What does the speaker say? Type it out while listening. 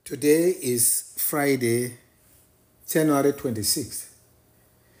Today is Friday, January 26th,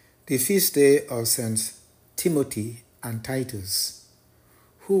 the feast day of Saints Timothy and Titus,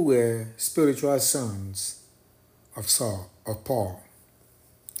 who were spiritual sons of Paul.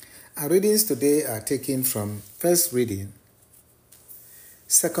 Our readings today are taken from first reading,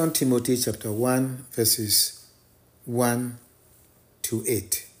 2 Timothy chapter 1, verses 1 to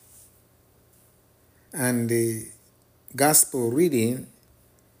 8. And the gospel reading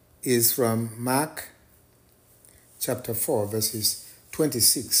is from Mark chapter 4, verses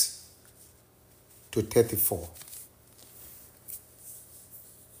 26 to 34.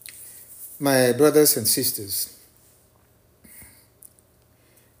 My brothers and sisters,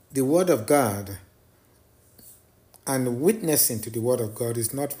 the Word of God and witnessing to the Word of God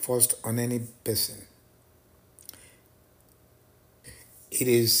is not forced on any person. It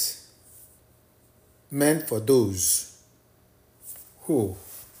is meant for those who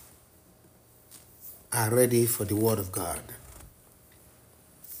are ready for the Word of God.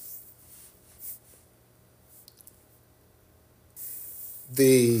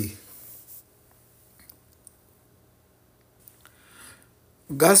 The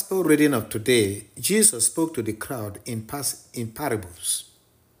Gospel reading of today, Jesus spoke to the crowd in parables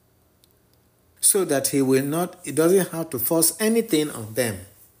so that he doesn't have to force anything on them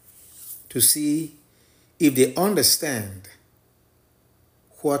to see if they understand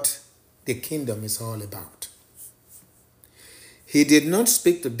what the kingdom is all about. He did not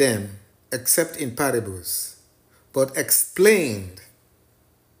speak to them except in parables, but explained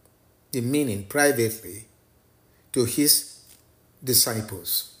the meaning privately to his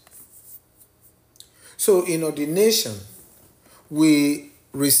disciples. So in ordination, we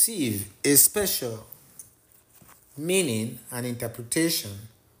receive a special meaning and interpretation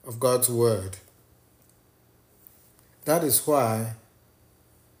of God's word. That is why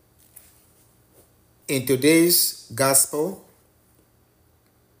in today's gospel,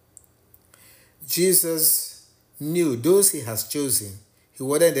 Jesus knew those he has chosen. He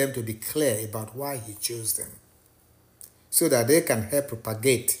wanted them to be clear about why he chose them, so that they can help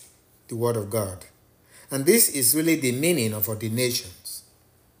propagate the word of God. And this is really the meaning of ordinations.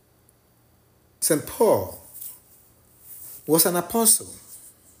 St. Paul was an apostle,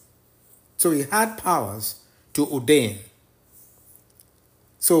 so he had powers to ordain.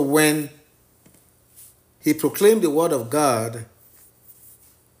 So when he proclaimed the word of God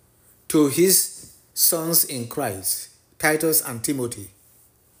to his sons in Christ, Titus and Timothy,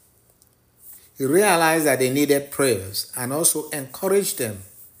 he realized that they needed prayers and also encouraged them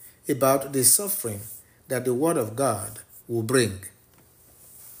about the suffering that the word of God will bring.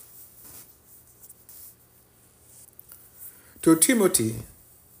 To Timothy,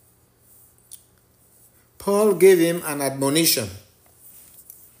 Paul gave him an admonition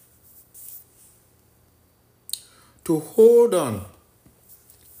to hold on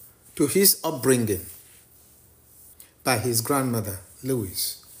to his upbringing by his grandmother,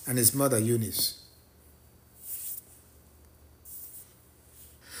 Lois, and his mother, Eunice.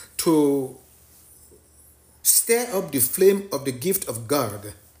 To stir up the flame of the gift of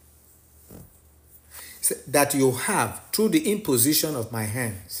God that you have through the imposition of my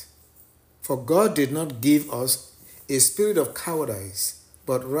hands. For God did not give us a spirit of cowardice,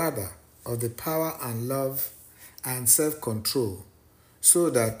 but rather of the power and love and self-control, so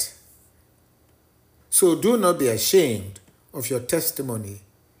do not be ashamed of your testimony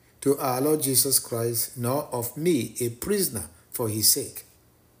to our Lord Jesus Christ, nor of me, a prisoner for his sake.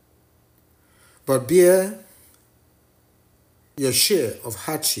 But bear your share of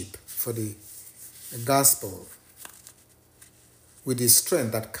hardship for the gospel with the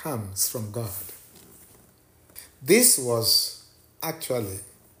strength that comes from God. This was actually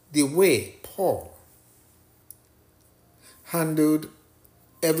the way Paul handled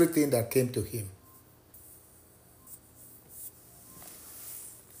everything that came to him.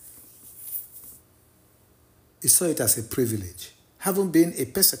 He saw it as a privilege. Having been a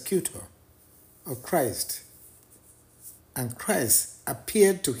persecutor of Christ, and Christ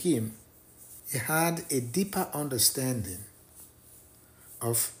appeared to him, he had a deeper understanding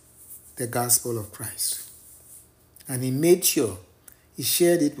of the gospel of Christ. And he made sure he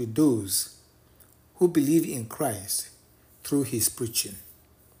shared it with those who believe in Christ through his preaching.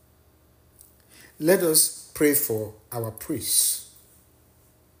 Let us pray for our priests.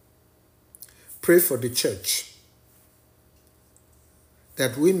 Pray for the church,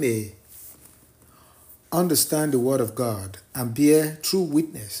 that we may understand the word of God and bear true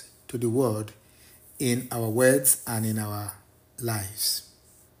witness to the word in our words and in our lives,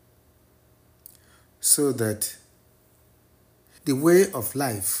 so that the the way of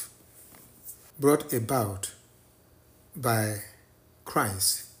life brought about by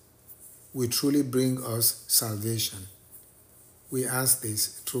Christ will truly bring us salvation. We ask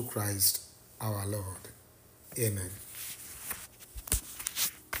this through Christ our Lord. Amen.